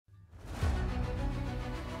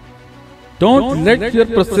Don't let your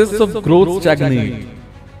process of growth stagnate.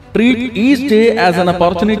 Treat each day as an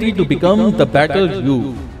opportunity to become the better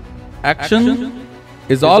you. Action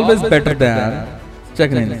is always better than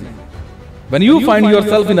stagnancy. When you find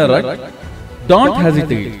yourself in a rut, don't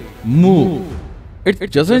hesitate. Move.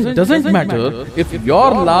 It doesn't matter if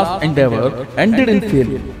your last endeavor ended in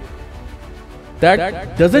failure.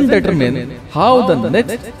 That doesn't determine how the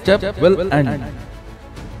next step will end.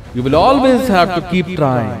 You will always have to keep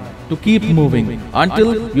trying, to keep moving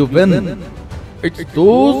until you win. It's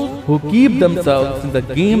those who keep themselves in the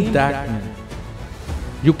game that win.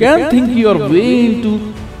 You can think your way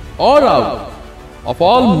into or out of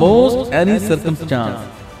almost any circumstance,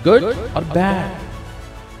 good or bad.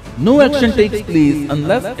 No action takes place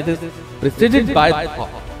unless it is preceded by thought.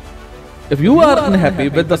 If you are unhappy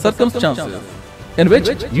with the circumstances in which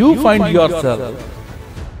you find yourself,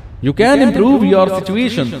 you can improve your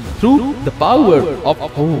situation through the power of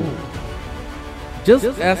hope. Just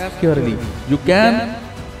as securely, you can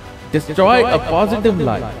destroy a positive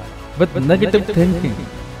life with negative thinking.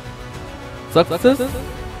 Success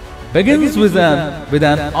begins with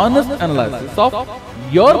an honest analysis of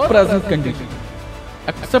your present condition,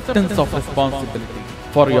 acceptance of responsibility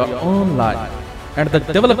for your own life, and the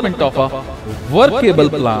development of a workable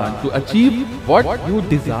plan to achieve what you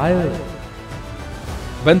desire.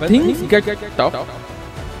 When things get tough,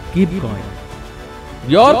 keep going.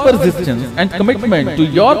 Your persistence and commitment to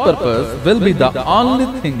your purpose will be the only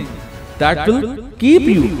thing that will keep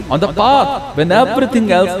you on the path when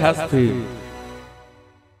everything else has failed.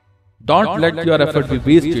 Don't let your effort be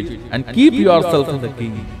wasted and keep yourself in the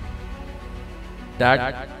game.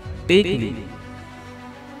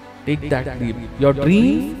 Take that leap. Your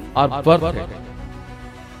dreams are worth it.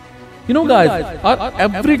 You know guys, our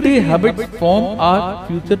everyday habits form our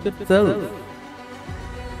future self.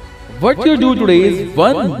 What you do today is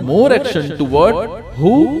one more action toward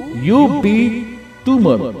who you be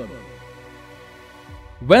tomorrow.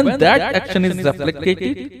 When that action is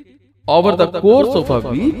replicated over the course of a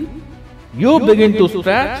week, you begin to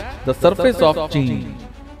scratch the surface of change.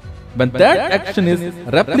 When that action is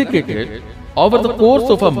replicated over the course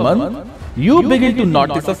of a month, you begin to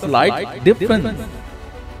notice a slight difference.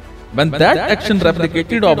 When that action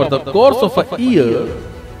replicated over the course of a year,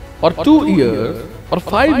 or 2 years, or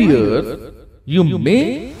 5 years, you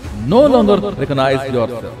may no longer recognize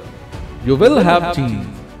yourself. You will have changed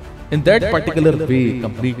in that particular way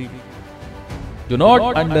completely. Do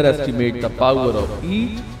not underestimate the power of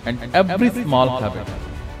each and every small habit.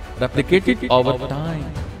 Replicate it over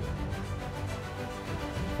time.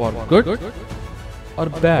 For good or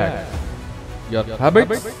bad, your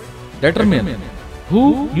habits determine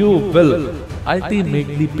who you will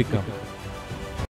ultimately become.